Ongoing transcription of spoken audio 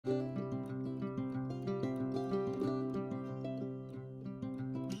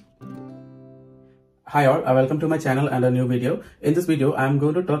Hi all, welcome to my channel and a new video. In this video, I am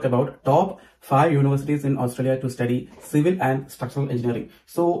going to talk about top 5 universities in Australia to study civil and structural engineering.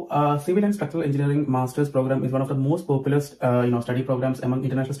 So, civil and structural engineering master's program is one of the most popular, study programs among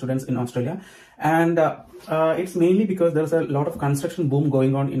international students in Australia. And it's mainly because there's a lot of construction boom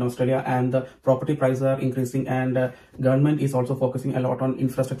going on in Australia and the property prices are increasing and government is also focusing a lot on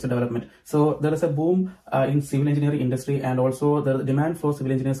infrastructure development. So, there is a boom in civil engineering industry and also the demand for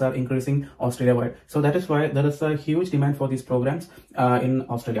civil engineers are increasing Australia-wide. So, that is why there is a huge demand for these programs in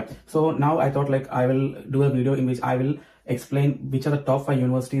Australia. So, now I thought like I will do a video in which I will explain which are the top 5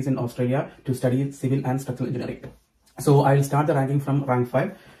 universities in Australia to study civil and structural engineering. So I will start the ranking from rank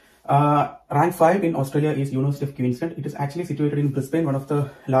 5. Rank 5 in Australia is University of Queensland. It is actually situated in Brisbane, one of the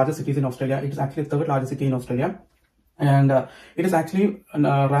largest cities in Australia. It is actually the third largest city in Australia. And it is actually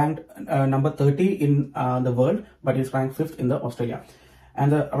ranked number 30 in the world, but it is ranked 5th in the Australia. And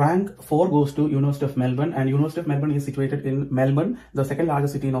the rank 4 goes to University of Melbourne, and University of Melbourne is situated in Melbourne, the second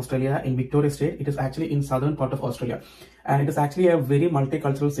largest city in Australia, in Victoria State. It is actually in southern part of Australia, and it is actually a very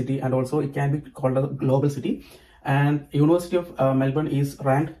multicultural city, and also it can be called a global city. And University of Melbourne is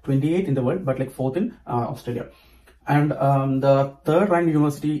ranked 28 in the world, but like 4th in Australia. And the third ranked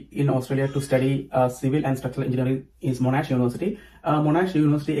university in Australia to study civil and structural engineering is Monash University. Monash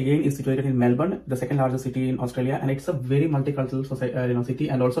University again is situated in Melbourne, the second largest city in Australia, and it's a very multicultural city.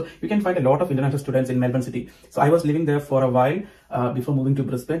 And also you can find a lot of international students in Melbourne city. So I was living there for a while before moving to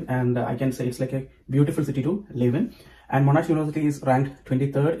Brisbane, and I can say it's like a beautiful city to live in. And Monash University is ranked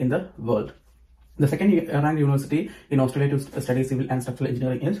 23rd in the world. The second ranked university in Australia to study civil and structural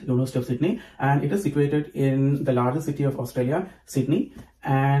engineering is University of Sydney, and it is situated in the largest city of Australia, Sydney,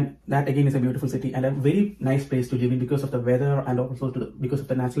 and that again is a beautiful city and a very nice place to live in because of the weather and also because of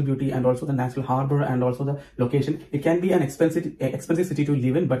the natural beauty and also the natural harbour and also the location. It can be an expensive city to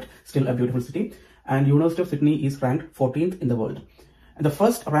live in, but still a beautiful city. And University of Sydney is ranked 14th in the world. And the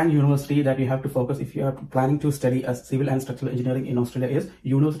first ranked university that you have to focus if you are planning to study civil and structural engineering in Australia is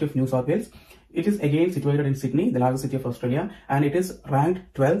University of New South Wales. It is again situated in Sydney, the largest city of Australia, and it is ranked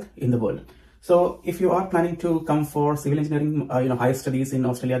 12th in the world. So if you are planning to come for civil engineering, higher studies in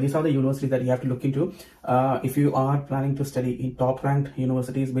Australia, these are the universities that you have to look into. If you are planning to study in top ranked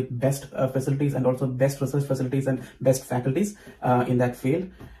universities with best facilities and also best research facilities and best faculties in that field.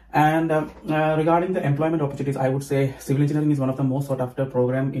 And regarding the employment opportunities, I would say civil engineering is one of the most sought after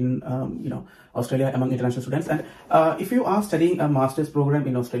program in Australia among international students. And if you are studying a master's program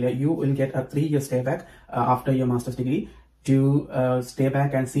in Australia, you will get a 3-year stay back after your master's degree to stay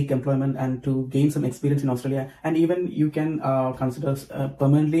back and seek employment and to gain some experience in Australia. And even you can consider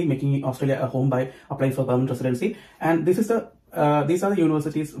permanently making Australia a home by applying for permanent residency. And this is these are the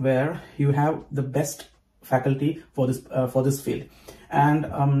universities where you have the best faculty for this field.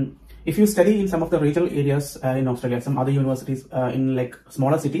 And if you study in some of the regional areas in Australia, some other universities in like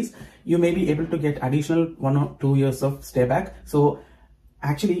smaller cities, you may be able to get additional 1 or 2 years of stay back. So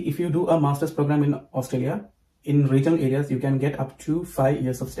actually, if you do a master's program in Australia, in regional areas, you can get up to 5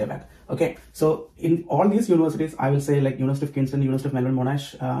 years of stay back. Okay, so in all these universities, I will say like University of Queensland, University of Melbourne,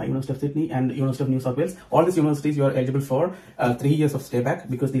 Monash, University of Sydney, and University of New South Wales. All these universities, you are eligible for 3 years of stay back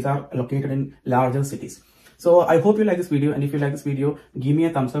because these are located in larger cities. So I hope you like this video, and if you like this video, give me a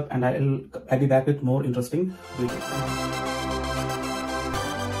thumbs up and I'll be back with more interesting videos.